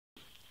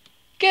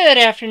Good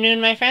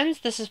afternoon, my friends.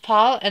 This is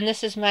Paul, and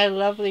this is my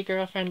lovely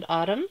girlfriend,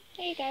 Autumn.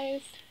 Hey,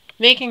 guys.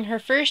 Making her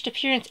first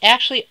appearance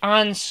actually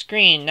on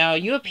screen. Now,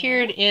 you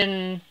appeared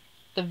in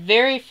the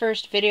very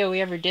first video we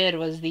ever did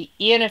was the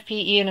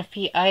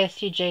ENFJ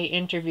ISTJ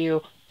interview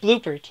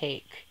blooper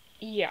take.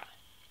 Yeah.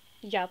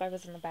 Yep, I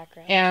was in the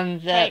background.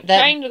 And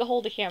trying to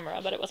hold the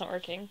camera, but it wasn't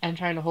working. And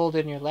trying to hold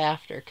in your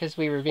laughter, because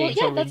we were being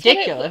so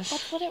ridiculous.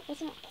 That's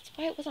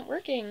why it wasn't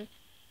working.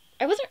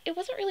 It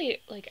wasn't really,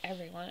 like,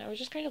 everyone. I was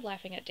just kind of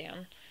laughing at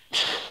Dan.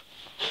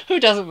 Who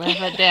doesn't laugh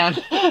at Dan?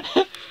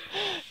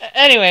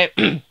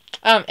 Anyway,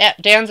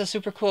 Dan's a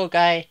super cool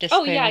guy.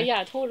 Oh,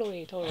 yeah,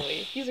 totally.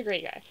 He's a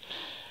great guy.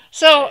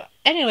 So,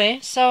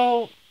 anyway,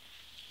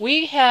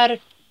 we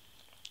had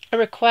a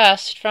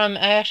request from,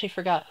 I actually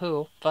forgot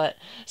who, but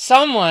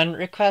someone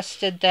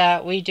requested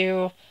that we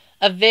do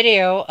a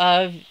video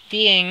of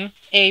being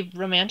a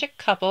romantic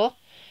couple.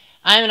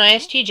 I'm an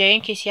ISTJ,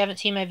 in case you haven't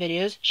seen my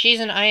videos. She's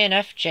an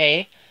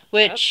INFJ,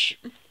 which,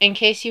 in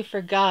case you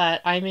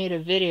forgot, I made a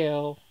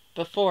video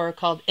before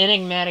called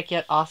Enigmatic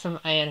Yet Awesome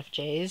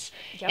INFJs.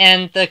 Yep.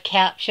 And the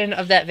caption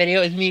of that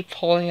video is me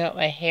pulling out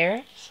my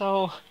hair.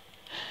 So,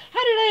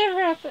 how did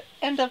I ever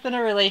end up in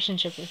a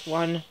relationship with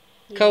one?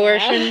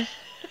 Coercion?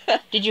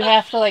 Did you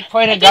have to, like,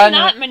 point a gun? I did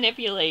not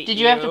manipulate Did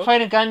you have to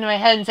point a gun to my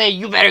head and say,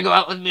 you better go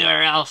out with me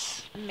or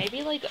else?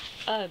 Maybe, like,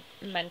 a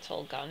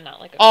mental gun, not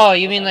like a... Oh,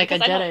 you mean like a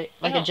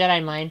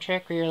Jedi mind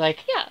trick where you're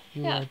like,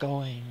 you are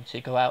going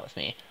to go out with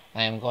me.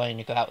 I am going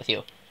to go out with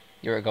you.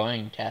 You are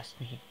going to ask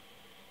me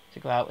to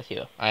go out with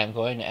you. I am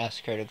going to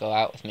ask her to go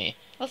out with me.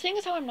 Well, seeing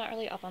as how I'm not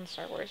really up on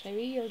Star Wars,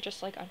 maybe you're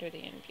just, like, under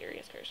the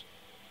Imperious curse.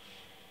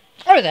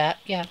 Or that,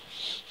 yeah.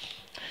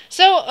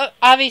 So,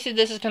 obviously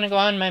this is going to go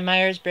on my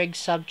Myers-Briggs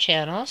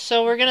sub-channel,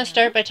 so we're going to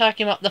start by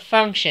talking about the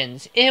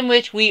functions, in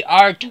which we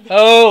are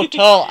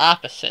total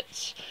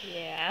opposites.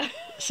 Yeah.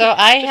 So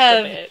I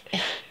have... a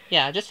bit.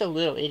 Yeah, just a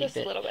little itty just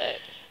bit. A little bit.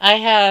 I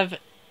have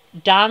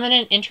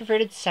dominant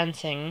introverted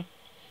sensing,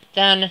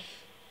 then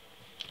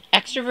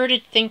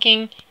extroverted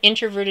thinking,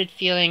 introverted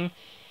feeling,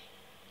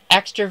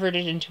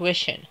 extroverted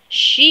intuition.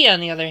 She, on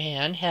the other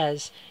hand,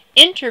 has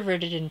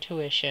introverted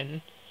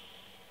intuition,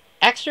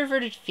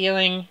 extroverted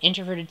feeling,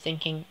 introverted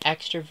thinking,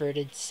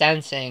 extroverted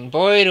sensing.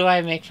 Boy, do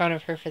I make fun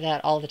of her for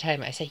that all the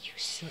time. I say, you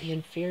silly,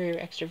 inferior,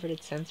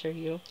 extroverted sensor,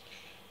 you.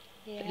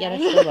 Yeah. But yet I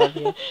still love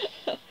you.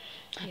 Yeah.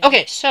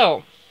 Okay,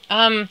 so,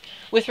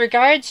 with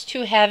regards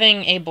to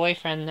having a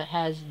boyfriend that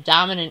has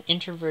dominant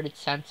introverted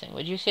sensing,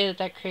 would you say that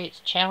that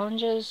creates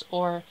challenges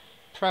or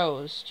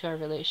pros to our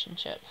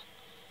relationship?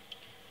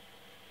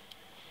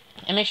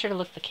 And make sure to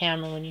look at the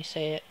camera when you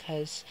say it,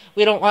 because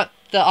we don't want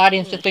the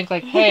audience to think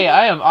like, hey,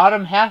 I am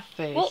Autumn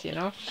Half-Face, well, you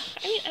know?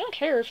 I mean, I don't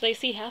care if they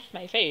see half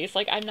my face.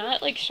 Like, I'm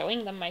not, like,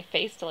 showing them my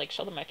face to, like,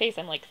 show them my face.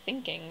 I'm, like,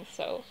 thinking,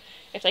 so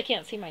if they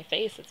can't see my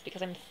face, it's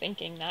because I'm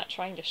thinking, not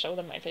trying to show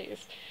them my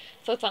face.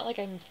 So it's not like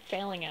I'm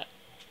failing at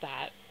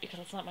that, because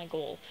that's not my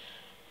goal.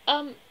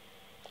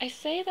 I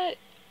say that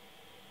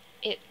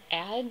it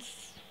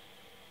adds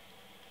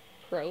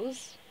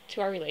pros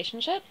to our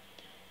relationship,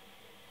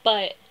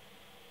 but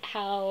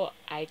how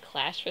I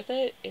clash with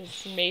it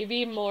is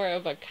maybe more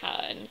of a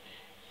con,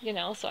 you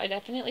know? So I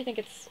definitely think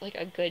it's, like,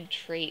 a good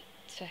trait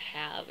to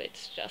have.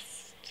 It's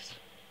just...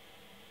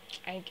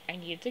 I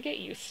need to get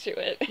used to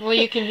it. Well,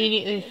 you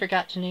conveniently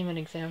forgot to name an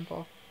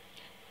example.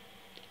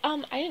 I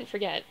didn't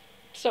forget.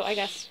 So I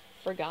guess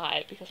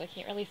forgot, because I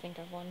can't really think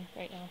of one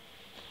right now.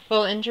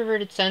 Well,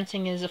 introverted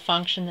sensing is a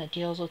function that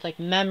deals with, like,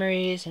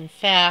 memories and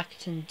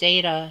facts and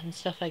data and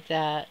stuff like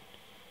that.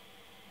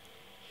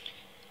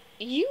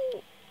 You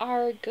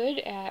are good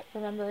at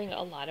remembering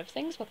a lot of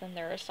things, but then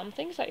there are some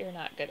things that you're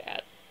not good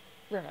at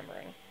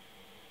remembering.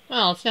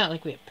 Well, it's not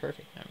like we have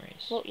perfect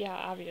memories. Well, yeah,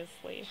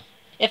 obviously.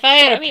 If I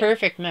had a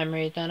perfect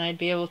memory, then I'd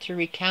be able to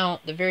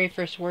recount the very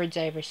first words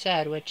I ever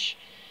said, which...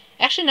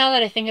 Actually, now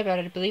that I think about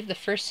it, I believe the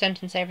first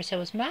sentence I ever said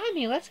was,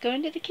 Mommy, let's go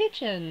into the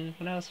kitchen,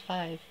 when I was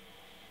 5.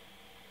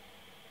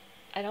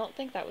 I don't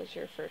think that was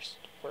your first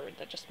word.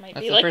 That just might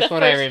That's be the like first the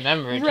one first... I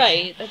remembered.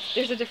 Right.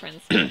 There's a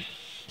difference.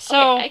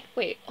 So... Okay,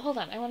 wait, hold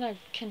on. I want to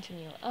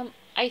continue.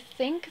 I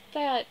think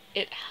that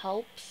it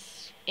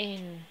helps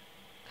in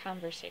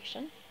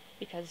conversation,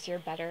 because you're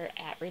better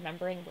at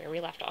remembering where we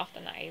left off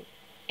than I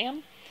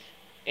am.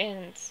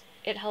 And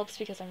it helps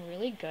because I'm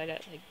really good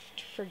at, like,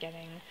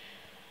 forgetting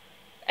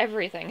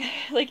everything,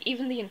 like,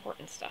 even the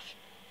important stuff.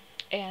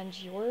 And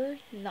you're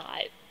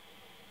not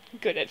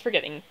good at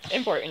forgetting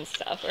important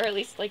stuff, or at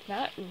least, like,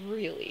 not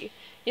really,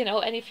 you know?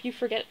 And if you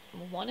forget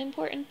one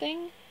important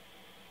thing,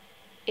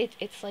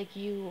 it's like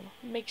you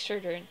make sure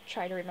to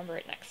try to remember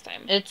it next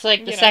time. It's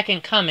like the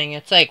second coming.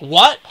 It's like,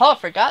 what? Paul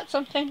forgot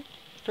something?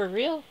 For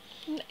real?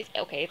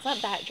 Okay, it's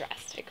not that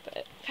drastic,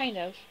 but kind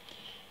of.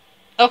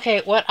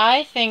 Okay, what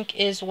I think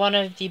is one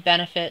of the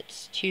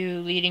benefits to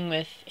leading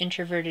with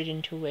introverted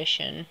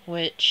intuition,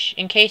 which,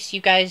 in case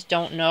you guys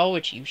don't know,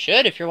 which you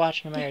should if you're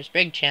watching the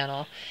Myers-Briggs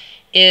channel,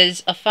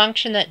 is a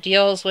function that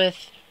deals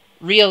with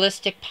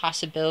realistic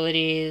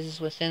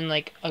possibilities within,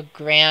 like, a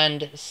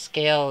grand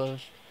scale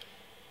of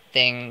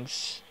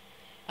things.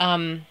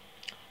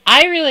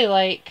 I really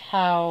like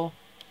how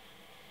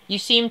you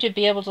seem to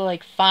be able to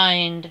like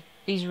find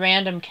these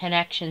random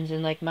connections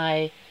in like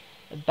my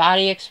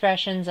body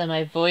expressions and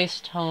my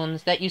voice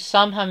tones that you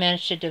somehow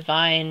manage to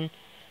divine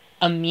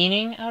a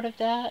meaning out of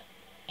that.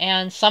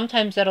 And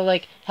sometimes that'll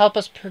like help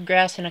us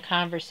progress in a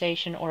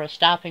conversation or a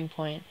stopping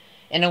point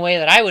in a way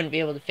that I wouldn't be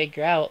able to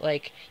figure out.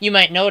 Like you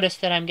might notice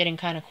that I'm getting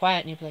kind of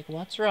quiet and you'd be like,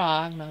 "What's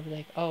wrong?" And I'll be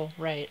like, "Oh,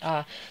 right.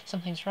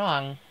 Something's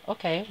wrong."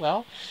 Okay,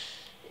 well,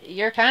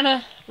 you're kind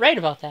of right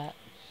about that.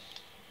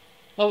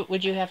 Well,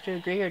 would you have to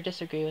agree or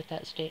disagree with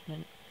that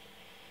statement?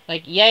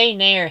 Like yay,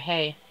 nay, or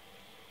hey?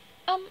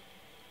 Um,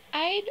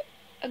 I'd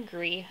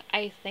agree.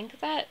 I think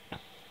that,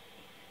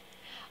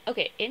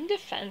 okay, in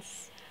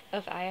defense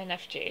of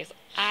INFJs,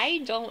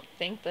 I don't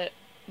think that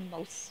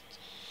most,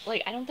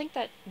 like, I don't think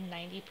that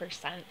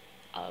 90%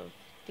 of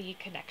the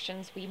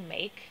connections we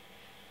make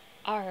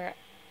are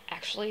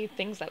actually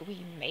things that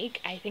we make.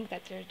 I think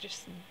that they're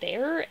just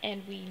there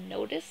and we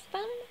notice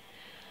them.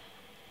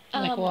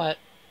 Like Um, what?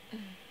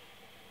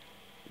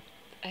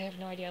 I have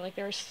no idea. Like,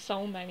 there are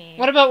so many.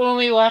 What about when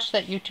we watched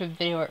that YouTube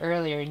video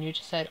earlier and you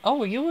just said, "Oh,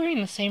 were you wearing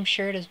the same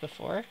shirt as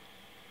before?"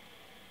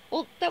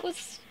 Well, that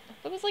was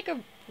like a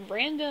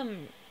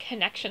random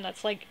connection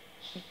that's like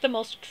the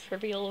most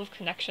trivial of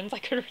connections I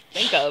could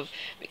think of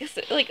because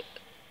like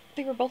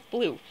they were both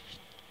blue.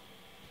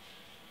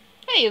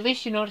 Hey, at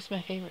least you noticed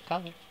my favorite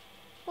color.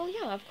 Well,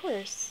 yeah, of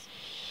course.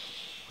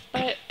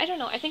 But I don't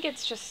know. I think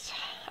it's just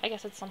I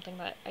guess it's something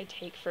that I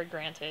take for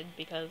granted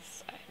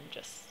because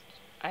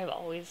I've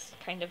always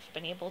kind of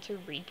been able to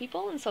read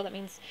people, and so that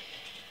means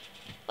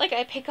like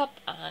I pick up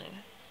on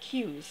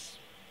cues,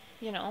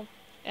 you know,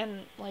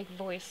 and like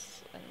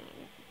voice and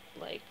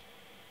like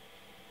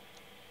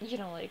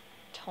like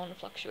tone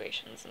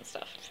fluctuations and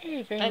stuff.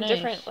 Very, very And nice.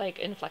 different like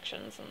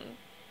inflections and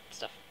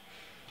stuff.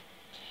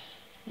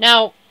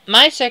 Now,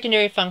 my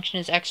secondary function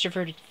is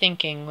extroverted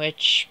thinking,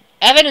 which,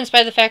 evidenced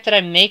by the fact that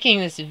I'm making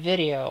this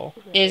video,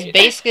 is Right.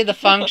 basically the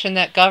function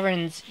that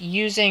governs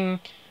using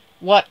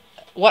what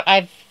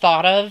I've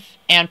thought of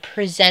and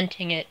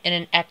presenting it in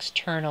an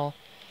external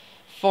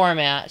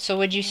format. So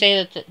would you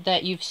say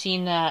that you've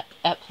seen that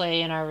at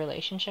play in our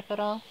relationship at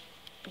all?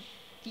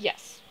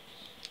 Yes.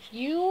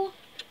 You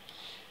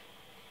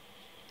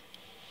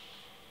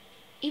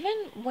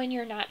even when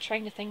you're not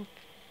trying to think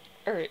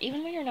or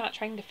even when you're not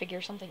trying to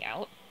figure something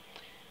out,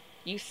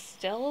 you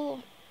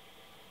still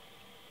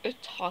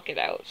talk it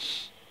out,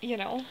 you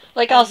know?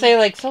 Like I'll say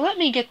like, "So let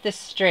me get this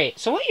straight.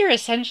 So what you're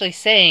essentially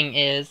saying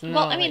is," and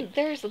Well, I like, mean,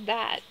 there's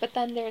that, but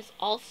then there's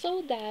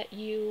also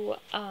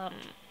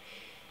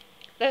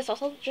there's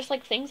also just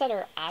like things that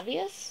are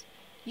obvious,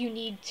 you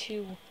need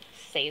to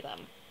say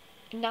them.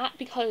 Not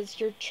because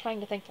you're trying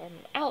to think them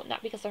out,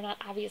 not because they're not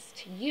obvious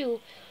to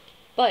you,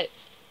 but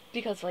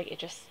because like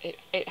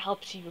it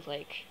helps you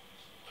like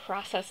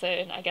process it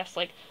and I guess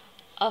like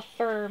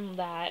affirm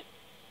that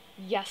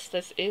yes,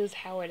 this is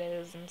how it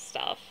is and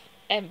stuff.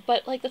 And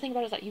but like the thing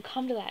about it is that you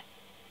come to that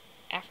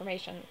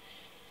affirmation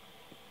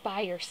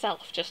by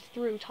yourself just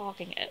through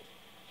talking it.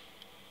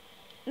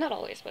 Not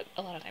always, but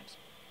a lot of times.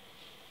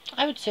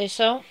 I would say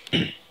so.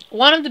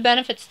 One of the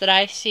benefits that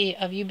I see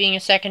of you being a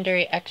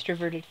secondary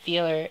extroverted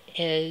feeler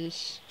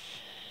is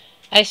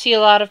I see a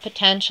lot of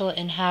potential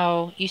in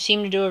how you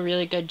seem to do a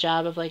really good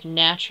job of like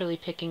naturally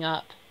picking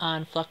up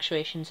on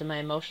fluctuations in my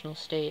emotional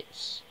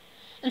states.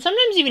 And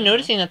sometimes even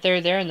noticing that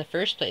they're there in the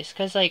first place.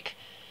 Because, like,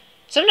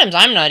 sometimes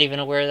I'm not even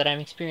aware that I'm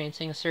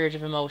experiencing a surge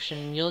of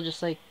emotion. You'll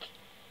just, like,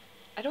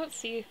 I don't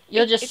see.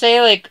 you'll just say,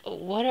 like,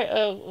 what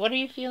are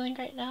you feeling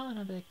right now? And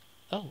I'll be like,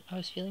 oh, I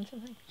was feeling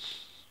something.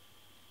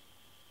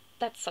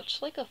 That's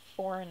such like a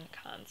foreign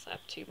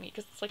concept to me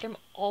because it's like I'm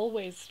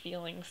always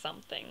feeling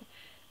something,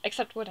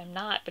 except when I'm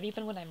not. But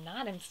even when I'm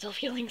not, I'm still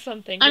feeling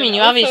something. I mean,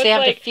 you So obviously it's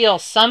have like, to feel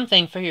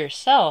something for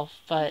yourself,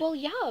 but... well,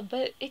 yeah,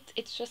 but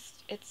it's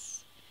just it's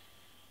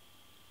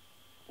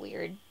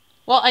weird.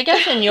 Well, I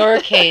guess in your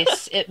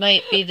case, it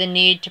might be the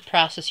need to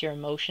process your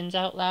emotions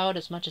out loud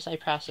as much as I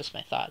process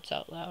my thoughts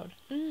out loud.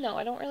 No,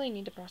 I don't really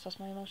need to process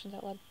my emotions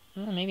out loud.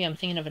 Well, maybe I'm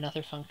thinking of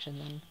another function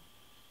then.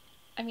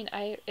 I mean,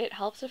 it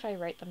helps if I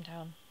write them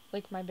down.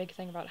 Like my big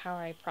thing about how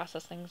I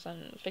process things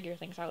and figure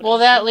things out. Well,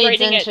 is that leads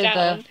writing into it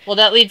down.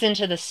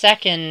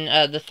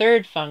 the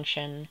third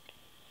function,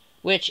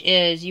 which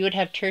is you would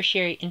have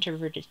tertiary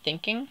introverted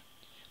thinking,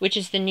 which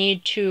is the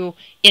need to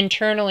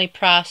internally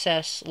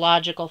process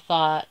logical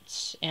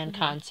thoughts and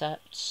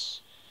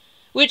concepts.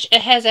 Which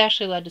has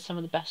actually led to some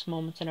of the best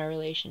moments in our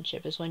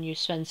relationship is when you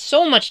spend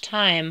so much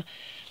time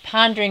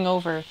pondering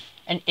over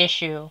an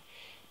issue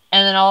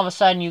and then all of a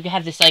sudden you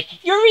have this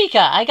like, Eureka,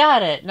 I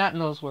got it. Not in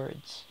those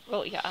words.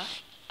 Well, yeah.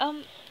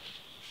 I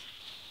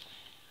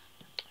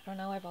don't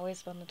know. I've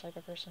always been the type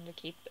of person to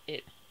keep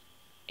it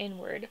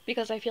inward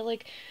because I feel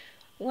like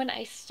when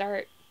I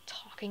start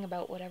talking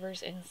about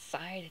whatever's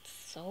inside, it's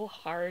so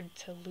hard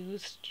to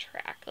lose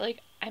track. Like,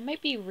 I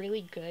might be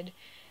really good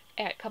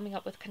at coming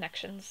up with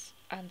connections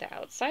on the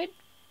outside,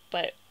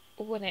 but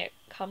when it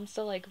comes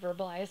to like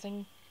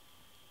verbalizing,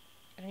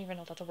 I don't even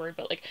know if that's a word,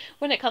 but like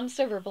when it comes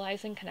to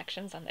verbalizing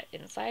connections on the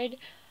inside,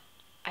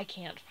 I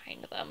can't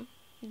find them.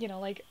 You know,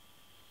 like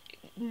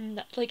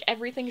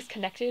everything's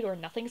connected or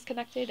nothing's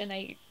connected, and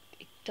it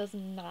does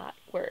not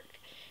work.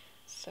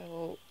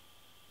 So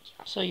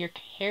So your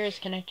hair is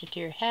connected to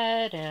your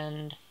head,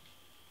 and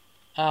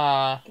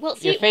well,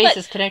 your see, face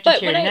is connected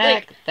to when your I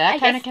neck. That I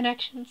kind guess of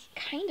connections.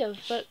 kind of,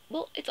 but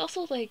well, it's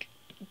also like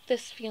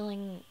this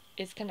feeling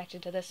is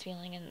connected to this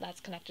feeling, and that's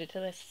connected to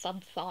this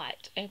sub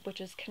thought,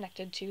 which is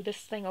connected to this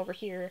thing over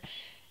here,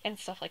 and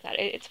stuff like that.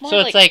 It's more So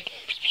it's like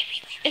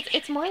like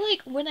it's more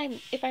like when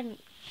if I'm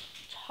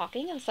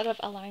talking instead of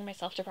allowing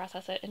myself to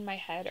process it in my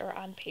head or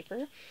on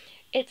paper,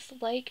 it's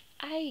like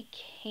I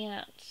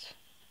can't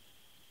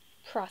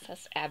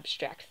process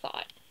abstract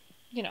thought.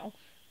 You know,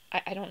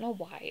 I don't know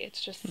why.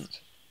 It's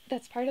just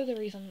that's part of the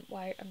reason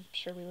why I'm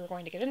sure we were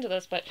going to get into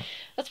this, but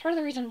that's part of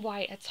the reason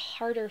why it's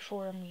harder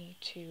for me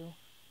to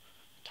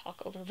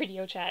talk over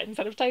video chat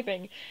instead of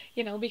typing,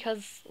 you know,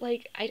 because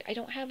like I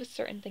don't have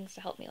certain things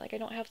to help me. Like I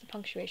don't have the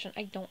punctuation,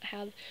 I don't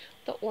have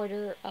the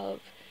order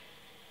of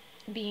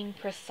being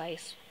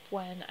precise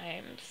when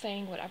I'm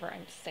saying whatever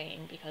I'm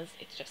saying because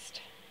it's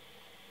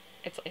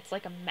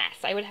like a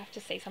mess. I would have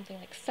to say something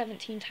like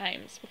 17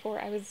 times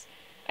before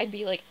I'd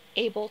be like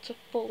able to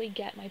fully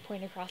get my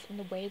point across in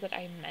the way that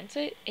I meant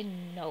it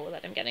and know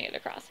that I'm getting it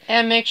across.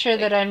 and make sure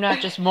that I'm not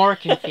just more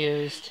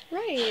confused.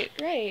 Right.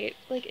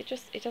 Like it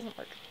doesn't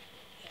work.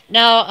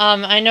 Now,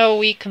 I know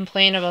we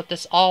complain about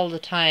this all the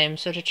time,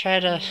 so to try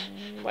to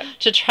What?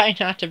 to try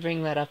not to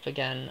bring that up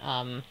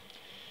again,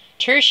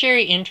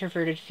 tertiary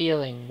introverted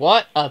feeling.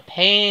 What a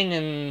pain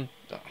in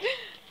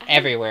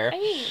everywhere. I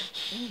mean,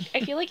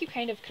 I feel like you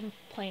kind of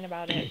complain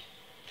about it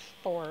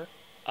for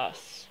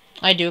us.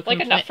 I do Like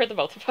complain. enough for the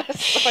both of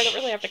us, so I don't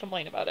really have to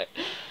complain about it.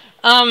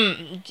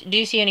 Do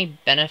you see any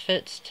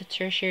benefits to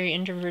tertiary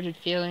introverted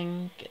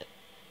feeling?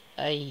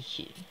 I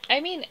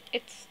mean,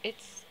 it's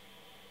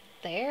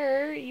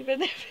there,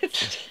 even if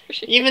it's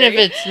tertiary, even if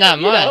it's not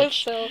you know,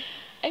 much. so,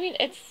 I mean,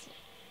 it's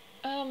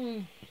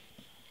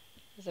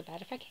is it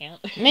bad if I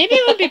can't? Maybe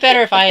it would be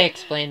better if I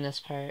explain this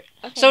part.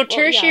 Okay, So, well,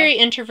 tertiary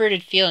yeah.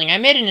 introverted feeling. I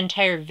made an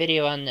entire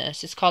video on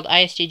this. It's called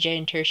ISTJ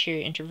and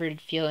tertiary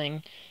introverted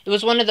feeling. It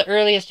was one of the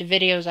earliest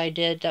videos I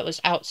did that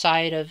was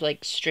outside of,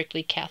 like,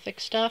 strictly Catholic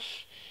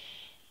stuff.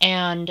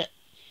 And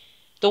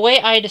the way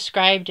I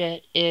described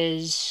it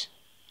is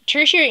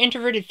tertiary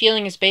introverted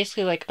feeling is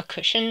basically like a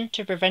cushion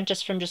to prevent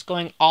us from just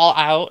going all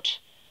out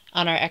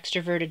on our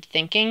extroverted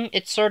thinking.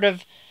 It sort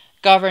of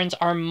governs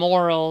our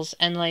morals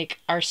and, like,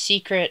 our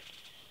secret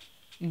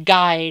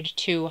guide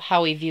to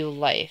how we view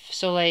life.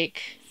 So,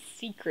 like,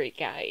 Secret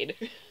guide.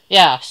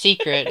 yeah,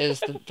 secret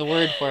is the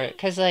word for it.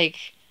 Because,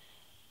 like,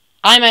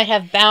 I might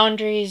have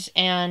boundaries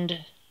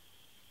and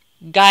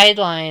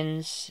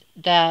guidelines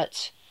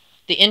that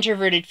the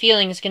introverted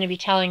feeling is going to be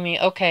telling me,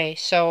 okay,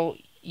 so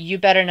you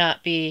better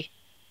not be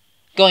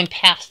going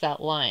past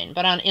that line.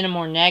 But in a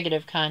more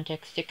negative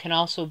context, it can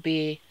also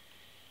be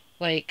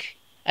like,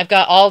 I've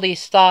got all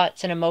these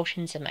thoughts and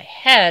emotions in my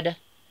head,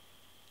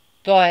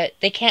 but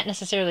they can't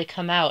necessarily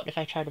come out if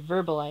I try to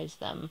verbalize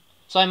them.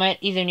 So I might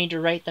either need to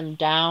write them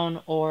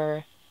down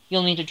or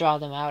you'll need to draw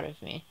them out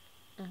of me.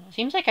 Mm-hmm.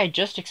 Seems like I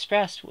just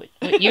expressed what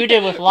you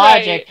did with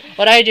logic, right.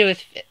 What I do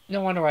with...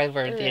 No wonder why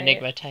we're the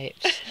Enigma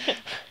types.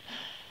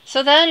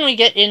 So then we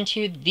get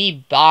into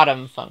the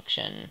bottom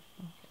function.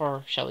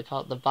 Or shall we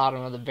call it the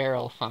bottom of the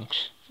barrel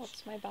function?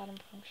 What's my bottom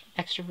function?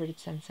 Extroverted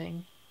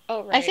sensing.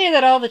 Oh, right. I say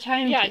that all the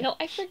time. Yeah, too. No,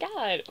 I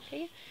forgot.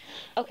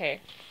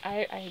 Okay.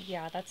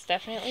 Yeah, that's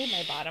definitely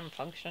my bottom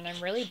function.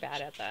 I'm really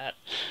bad at that.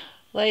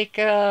 Like,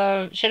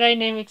 should I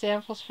name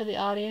examples for the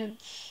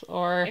audience?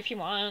 Or if you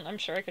want, I'm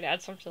sure I could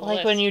add some to the list.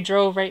 Like when you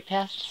drove right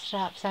past the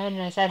stop sign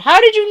and I said, how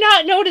did you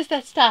not notice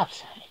that stop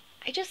sign?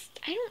 I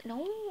don't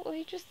know.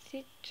 It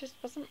just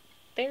wasn't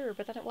there,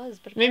 but then it was.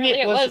 But maybe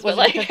it was but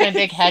like, because my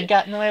big head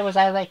got in the way? Was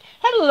I like,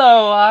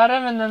 hello,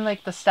 Autumn? And then,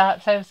 like, the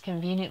stop sign was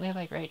conveniently,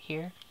 like, right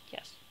here?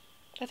 Yes.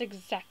 That's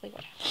exactly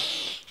what happened.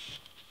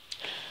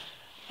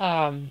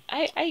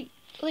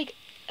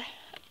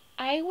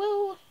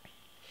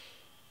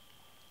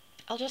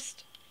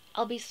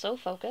 I'll be so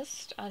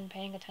focused on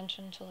paying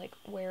attention to, like,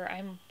 where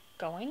I'm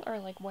going or,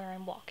 like, where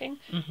I'm walking,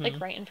 mm-hmm. like,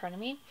 right in front of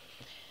me.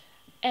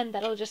 And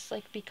that'll just,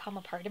 like, become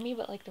a part of me,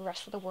 but, like, the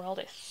rest of the world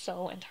is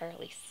so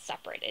entirely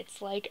separate.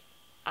 It's like,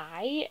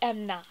 I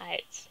am not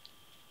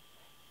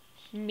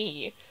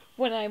me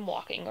when I'm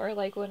walking or,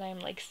 like, when I'm,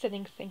 like,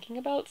 sitting thinking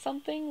about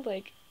something.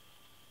 Like,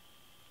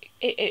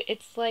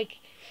 it's like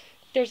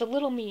there's a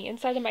little me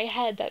inside of my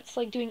head that's,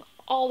 like, doing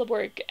all the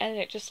work, and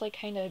it just, like,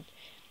 kind of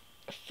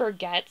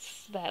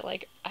forgets that,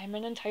 like, I'm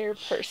an entire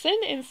person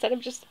instead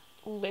of just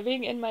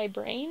living in my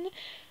brain.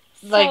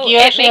 Like, you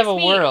actually have a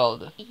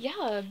world.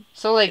 Yeah.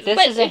 So, like,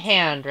 this is a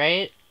hand,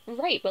 right?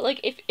 Right, but,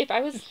 like, if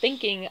I was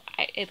thinking,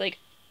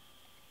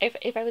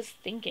 if I was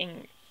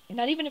thinking,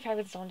 not even if I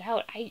was zoned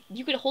out,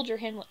 you could hold your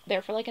hand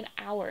there for, like, an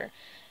hour.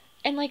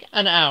 And, like...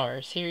 An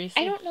hour?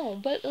 Seriously? I don't know,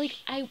 but, like,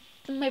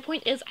 my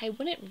point is, I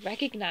wouldn't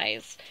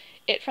recognize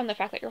it from the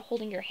fact that you're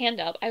holding your hand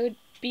up. I would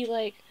be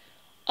like,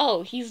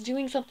 oh, he's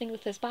doing something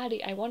with his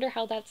body. I wonder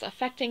how that's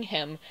affecting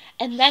him.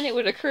 And then it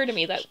would occur to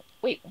me that,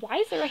 wait, why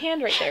is there a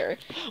hand right there?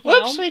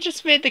 Whoops, we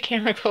just made the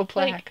camera go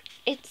black.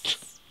 Like,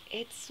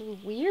 it's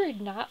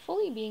weird not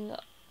fully being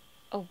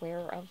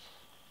aware of,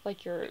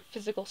 like, your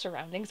physical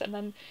surroundings. And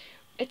then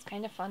it's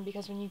kind of fun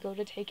because when you go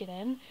to take it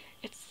in,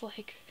 it's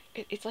like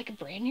a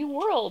brand new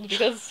world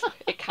because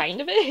it kind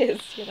of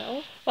is, you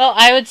know? Well,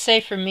 I would say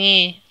for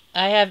me,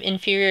 I have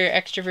inferior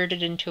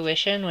extroverted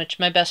intuition, which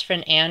my best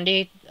friend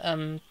Andy,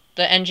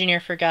 the engineer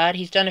for God,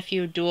 he's done a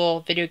few dual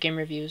video game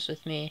reviews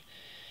with me.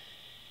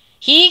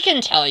 He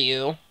can tell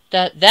you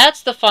that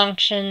that's the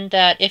function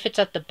that if it's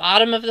at the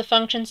bottom of the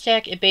function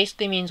stack, it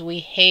basically means we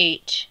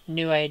hate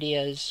new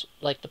ideas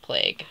like the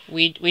plague.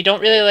 We don't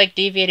really like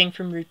deviating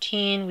from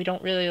routine. We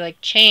don't really like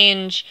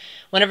change.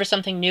 Whenever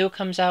something new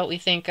comes out, we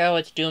think, oh,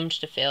 it's doomed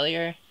to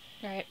failure.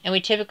 Right. And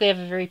we typically have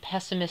a very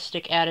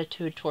pessimistic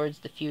attitude towards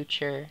the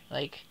future.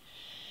 Like,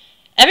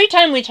 every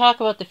time we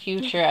talk about the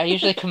future, I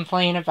usually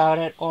complain about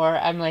it, or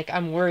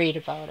I'm worried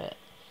about it.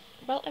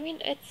 Well, I mean,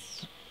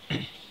 it's,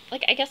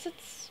 like, I guess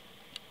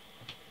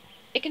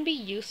it can be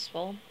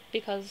useful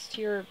because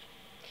you're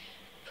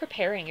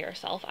preparing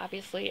yourself.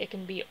 Obviously, it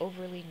can be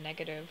overly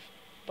negative,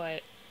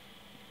 but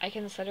I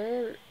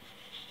consider,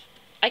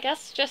 I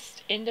guess,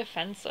 just in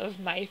defense of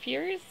my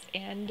fears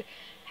and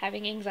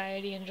having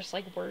anxiety and just,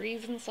 like,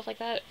 worries and stuff like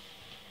that,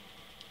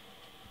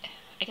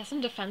 I guess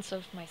in defense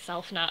of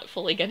myself not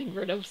fully getting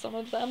rid of some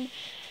of them,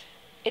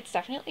 it's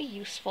definitely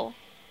useful.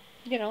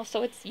 You know,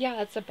 so it's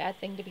a bad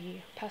thing to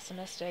be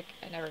pessimistic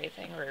and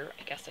everything, or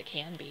I guess it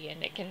can be,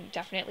 and it can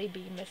definitely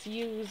be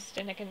misused,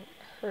 and it can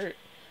hurt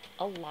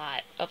a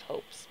lot of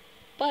hopes.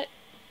 But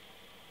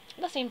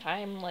at the same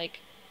time, like,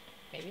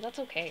 maybe that's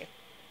okay.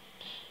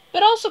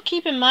 But also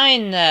keep in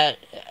mind that,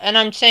 and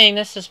I'm saying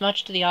this as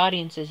much to the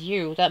audience as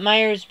you, that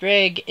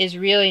Myers-Briggs is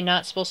really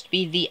not supposed to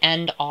be the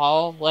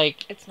end-all.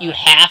 Like, It's not. You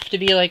have to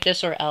be like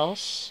this or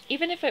else.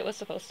 Even if it was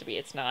supposed to be,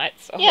 it's not.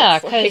 So yeah,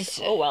 because,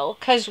 like, oh well.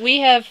 Because we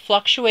have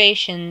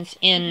fluctuations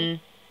in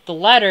the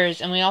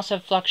letters, and we also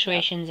have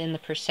fluctuations in the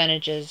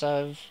percentages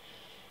of,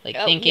 like,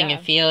 thinking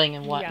and feeling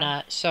and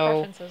whatnot.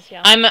 So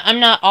I'm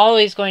not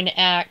always going to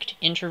act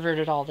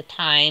introverted all the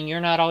time. You're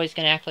not always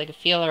going to act like a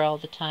feeler all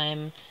the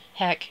time.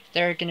 Heck,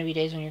 there are going to be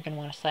days when you're going to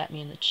want to slap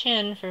me in the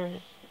chin for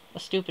a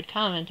stupid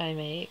comment I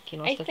make, you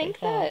know, stuff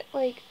like that.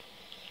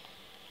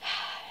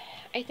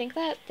 I think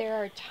that there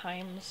are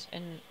times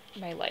in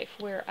my life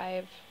where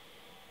I've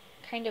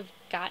kind of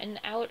gotten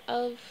out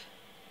of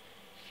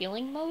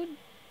feeling mode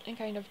and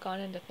kind of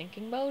gone into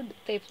thinking mode.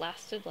 They've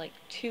lasted like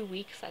 2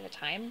 weeks at a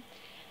time,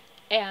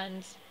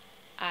 and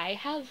I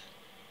have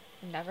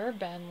never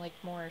been like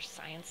more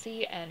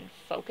sciencey and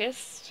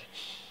focused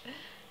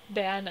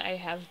than I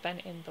have been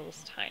in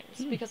those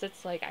times, because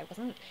it's like I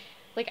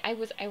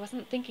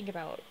wasn't thinking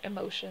about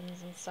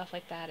emotions and stuff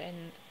like that,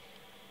 and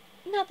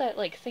not that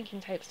like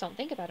thinking types don't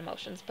think about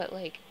emotions, but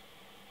like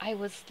I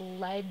was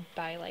led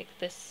by like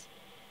this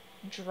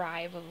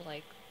drive of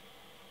like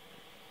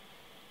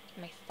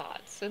my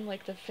thoughts and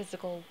like the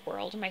physical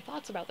world and my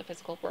thoughts about the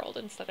physical world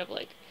instead of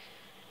like,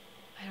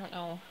 I don't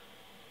know,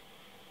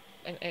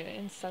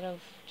 instead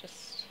of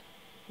just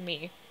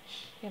me,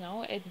 you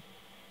know.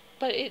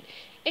 But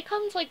it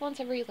comes like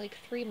once every like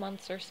 3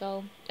 months or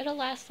so. It'll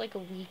last like a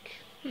week,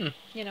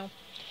 you know.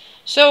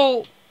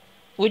 So,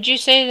 would you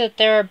say that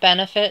there are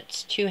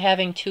benefits to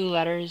having 2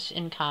 letters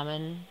in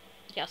common?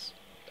 Yes.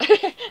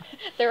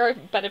 There are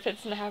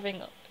benefits in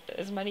having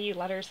as many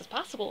letters as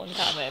possible in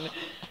common.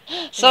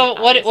 So,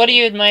 what do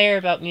you admire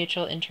about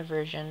mutual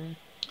introversion?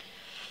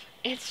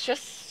 It's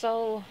just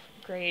so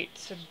great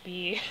to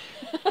be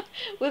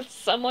with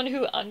someone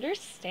who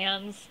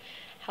understands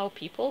how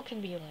people can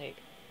be like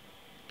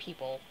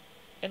people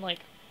and like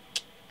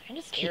kind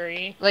of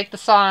scary. Like the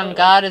song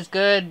 "God is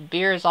Good,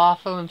 Beer is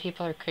Awful, and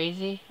People Are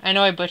Crazy." I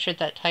know I butchered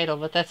that title,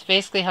 but that's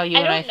basically how you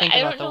and I think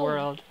about the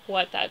world.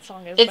 What that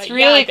song is? It's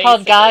really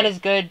called "God is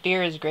Good,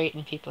 Beer is Great,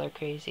 and People Are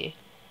Crazy."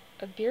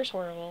 Beer's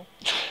horrible.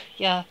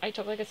 Yeah, I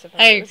took like a sip of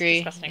it. I agree.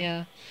 It was disgusting.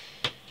 Yeah,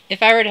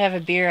 if I were to have a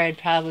beer, I'd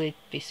probably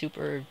be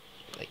super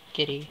like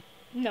giddy.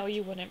 No,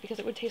 you wouldn't, because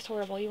it would taste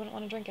horrible. You wouldn't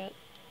want to drink it.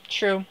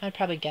 True, I'd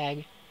probably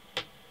gag,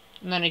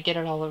 and then I'd get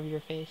it all over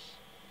your face.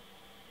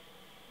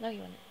 No,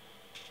 you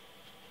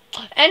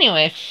wouldn't.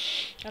 Anyway,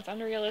 that's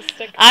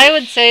unrealistic. I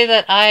would say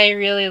that I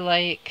really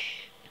like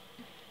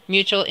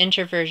mutual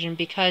introversion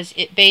because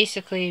it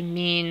basically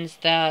means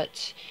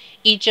that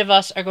each of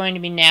us are going to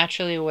be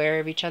naturally aware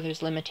of each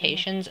other's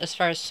limitations as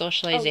far as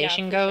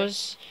socialization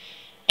goes.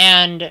 Sure.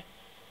 And,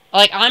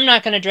 like, I'm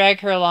not going to drag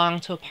her along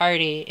to a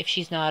party if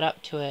she's not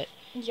up to it.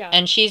 Yeah.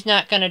 And she's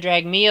not going to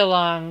drag me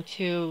along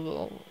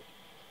to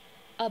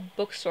a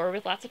bookstore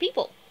with lots of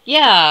people.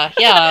 Yeah,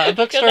 a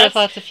bookstore with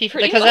lots of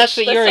people. Because that's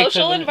what you're the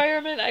social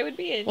environment I would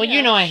be in. Well,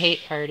 you know I hate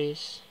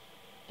parties.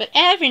 But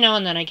every now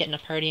and then I get in a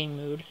partying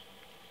mood.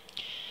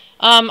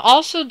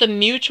 Also, the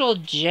mutual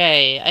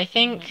J. I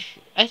think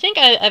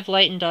I've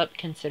lightened up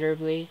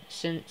considerably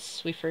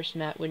since we first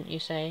met, wouldn't you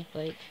say?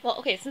 Like, well,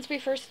 okay, since we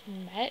first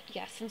met,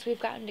 yes, since we've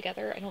gotten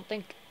together, I don't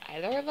think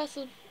either of us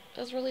have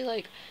has really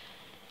like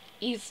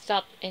eased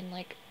up in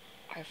like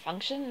our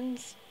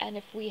functions, and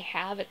if we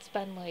have, it's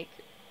been like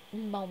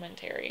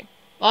momentary.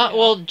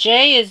 Well,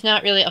 J is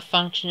not really a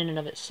function in and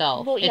of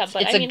itself. Well, yeah,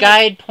 but it's I a mean,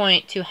 guide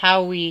point to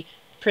how we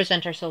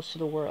present ourselves to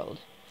the world.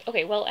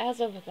 Okay, well, as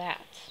of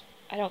that,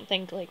 I don't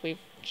think like we've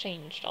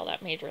changed all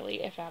that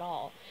majorly, if at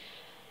all.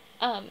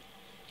 Um,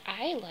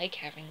 I like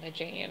having the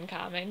J in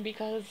common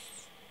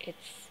because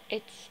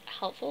it's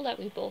helpful that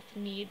we both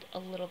need a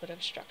little bit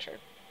of structure.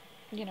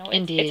 It's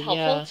Indeed,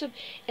 helpful yeah.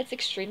 it's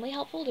extremely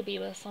helpful to be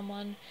with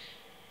someone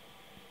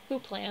who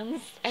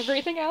plans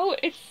everything out.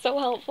 It's so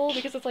helpful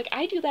because it's like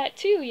I do that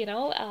too,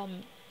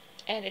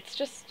 and it's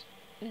just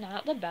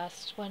not the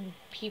best when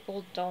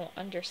people don't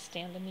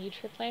understand the need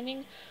for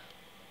planning.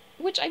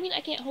 Which, I mean, I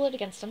can't hold it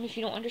against them. If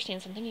you don't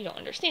understand something, you don't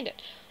understand it.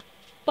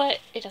 But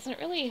it doesn't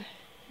really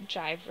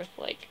jive with,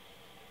 like,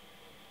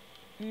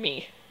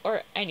 me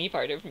or any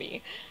part of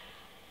me.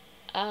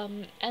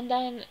 And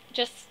then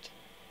just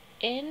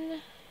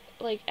in,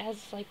 like,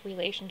 as, like,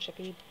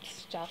 relationshipy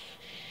stuff,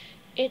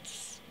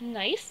 it's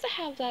nice to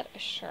have that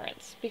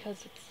assurance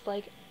because it's,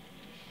 like,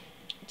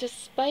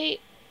 despite,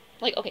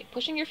 like, okay,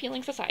 pushing your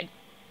feelings aside,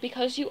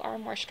 because you are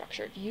more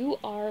structured, you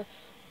are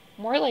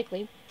more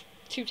likely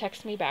to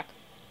text me back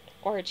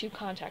or to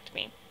contact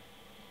me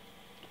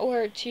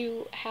or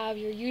to have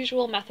your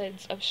usual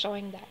methods of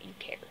showing that you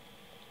care.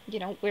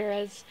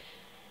 Whereas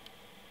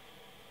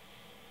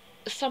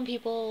some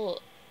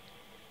people,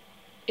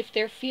 if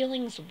their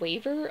feelings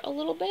waver a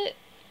little bit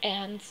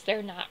and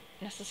they're not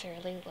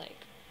necessarily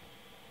like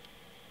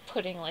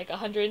putting like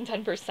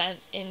 110%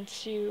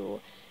 into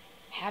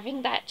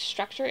having that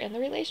structure in the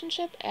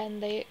relationship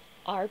and they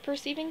are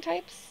perceiving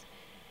types,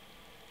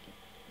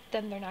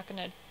 then they're not going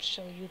to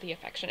show you the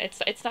affection.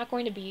 It's not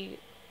going to be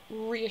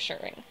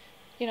reassuring,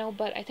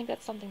 but I think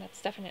that's something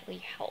that's definitely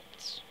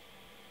helped.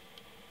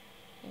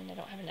 And I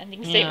don't have an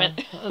ending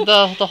statement.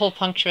 The whole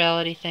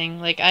punctuality thing.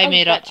 Like I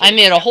made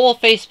a whole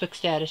Facebook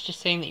status just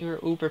saying that you were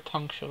uber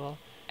punctual.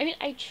 I mean,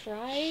 I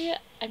try.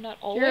 I'm not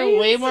always. You're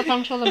way more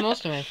punctual than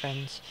most of my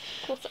friends.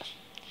 Cool stuff.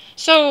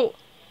 So,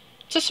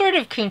 to sort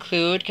of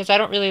conclude, because I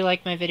don't really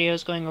like my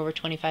videos going over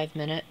 25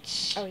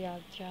 minutes. Oh yeah.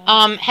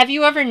 Have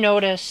you ever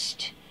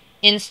noticed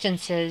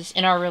instances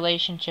in our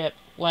relationship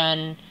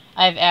when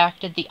I've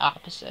acted the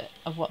opposite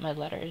of what my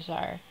letters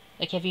are?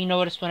 Like, have you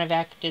noticed when I've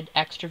acted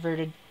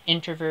extroverted,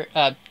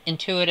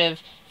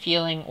 intuitive,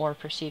 feeling, or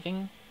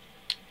perceiving?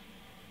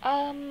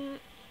 When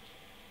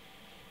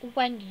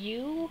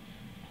you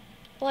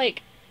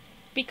like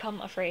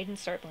become afraid and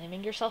start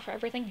blaming yourself for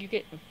everything, you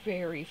get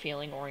very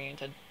feeling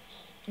oriented.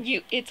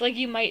 It's like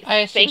you might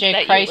think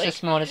that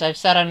crisis mode, as I've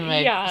said on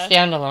my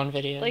standalone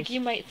videos. Like you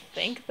might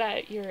think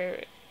that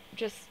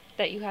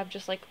that you have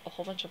just like a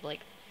whole bunch of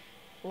like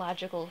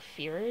logical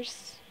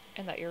fears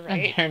and that you're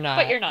right. And not.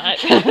 But you're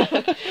not.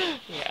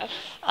 Yeah.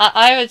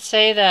 I would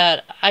say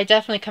that I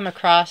definitely come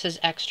across as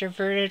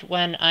extroverted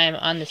when I'm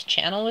on this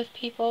channel with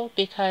people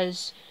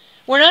because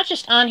we're not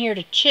just on here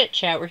to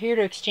chit-chat, we're here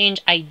to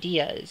exchange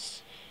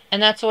ideas.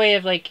 And that's a way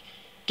of, like,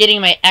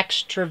 getting my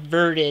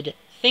extroverted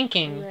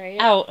thinking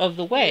out of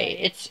the way.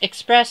 Right. It's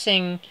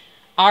expressing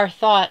our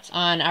thoughts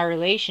on our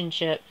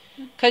relationship.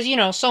 Because,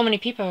 so many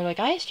people are like,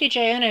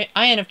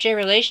 ISTJ-INFJ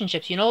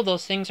relationships,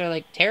 those things are,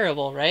 like,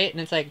 terrible, right?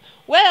 And it's like,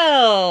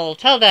 well,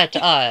 tell that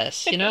to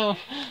us,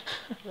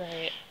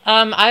 Right.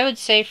 I would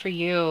say for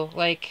you,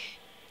 like,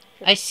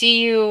 I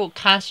see you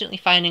constantly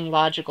finding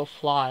logical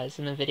flaws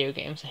in the video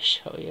games I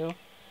show you.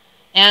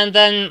 And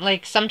then,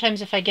 like,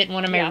 sometimes if I get in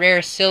one of my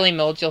rare silly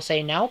modes, you'll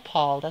say, now,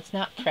 Paul, that's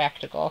not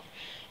practical.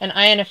 And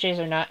INFJs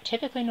are not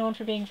typically known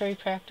for being very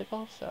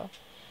practical, so...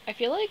 I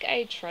feel like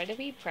I try to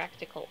be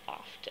practical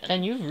often.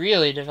 And you've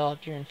really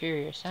developed your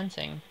inferior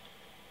sensing.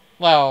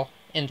 Well,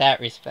 in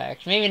that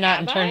respect. Maybe not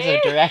in terms of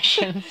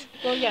directions.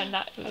 Well, yeah,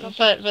 not...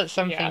 But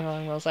something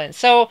along those lines.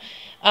 So,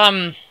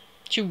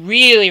 to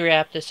really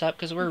wrap this up,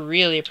 because we're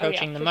really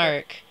approaching the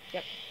mark. Sure.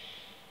 Yep.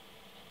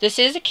 This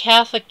is a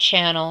Catholic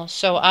channel,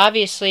 so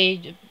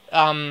obviously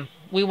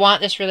we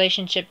want this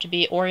relationship to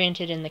be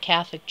oriented in the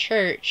Catholic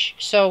Church.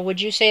 So would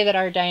you say that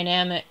our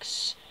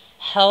dynamics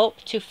help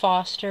to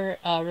foster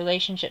a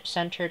relationship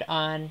centered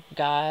on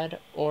God,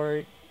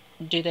 or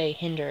do they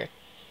hinder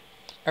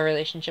a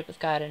relationship with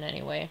God in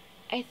any way?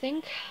 I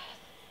think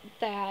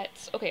that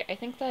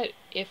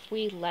if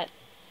we let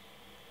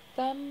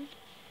them,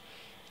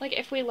 like,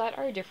 if we let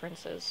our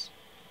differences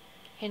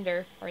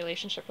hinder our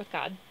relationship with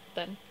God,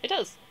 then it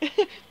does.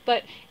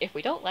 But if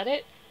we don't let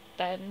it,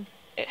 then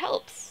it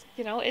helps.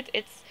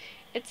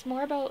 It's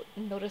more about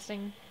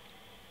noticing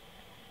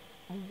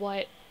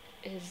what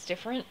is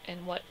different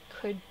and what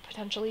could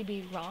potentially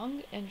be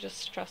wrong and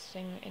just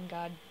trusting in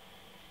God.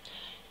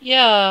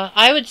 Yeah,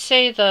 I would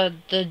say the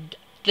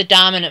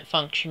dominant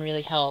function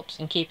really helps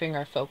in keeping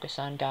our focus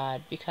on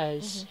God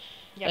because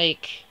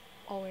like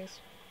always,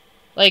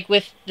 like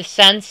with the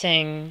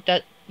sensing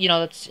that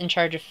that's in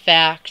charge of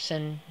facts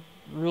and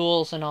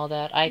rules and all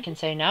that, I can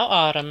say, now,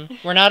 Autumn,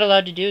 we're not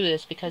allowed to do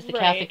this because the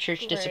Catholic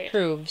Church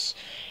disapproves.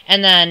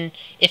 And then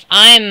if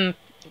I'm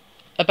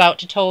about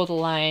to toe the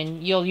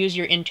line, you'll use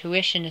your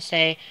intuition to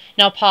say,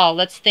 now, Paul,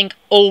 let's think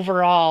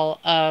overall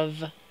of...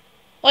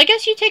 Well, I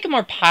guess you take a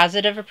more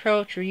positive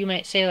approach, or you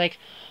might say, like,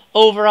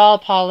 overall,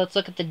 Paul, let's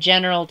look at the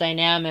general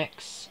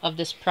dynamics of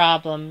this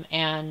problem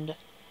and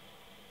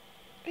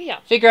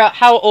figure out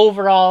how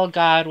overall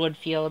God would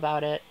feel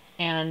about it.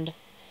 And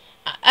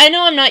I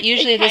know I'm not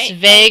usually this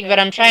vague, but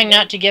I'm trying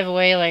not to give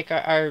away, like,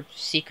 our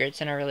secrets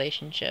in our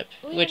relationship,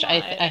 which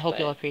I hope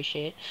you'll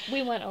appreciate.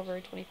 We went over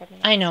 25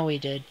 minutes. I know we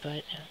did,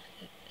 but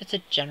it's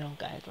a general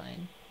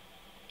guideline.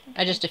 Okay.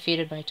 I just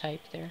defeated my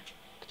type there,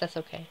 but that's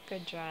okay.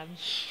 Good job.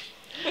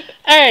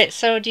 Alright,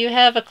 so do you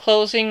have a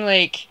closing,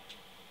 like,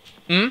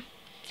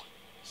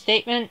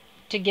 statement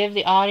to give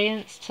the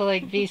audience to,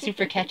 like, be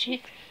super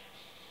catchy?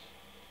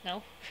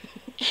 No.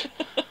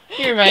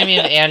 You remind me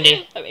of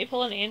Andy. Let me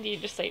pull an Andy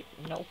and just say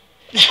no.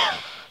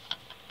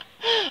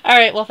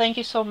 Alright, well, thank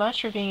you so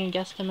much for being a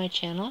guest on my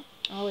channel.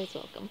 Always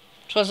welcome.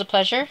 It was a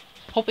pleasure.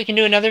 Hope we can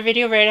do another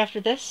video right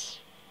after this.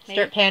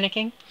 Start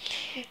panicking.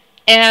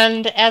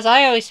 And as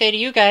I always say to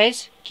you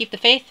guys, keep the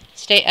faith,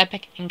 stay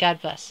epic, and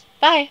God bless.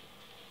 Bye!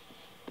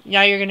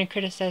 Now you're going to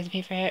criticize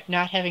me for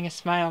not having a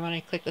smile when I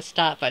click the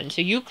stop button.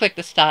 So you click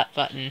the stop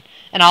button,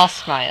 and I'll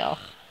smile.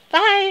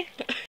 Bye!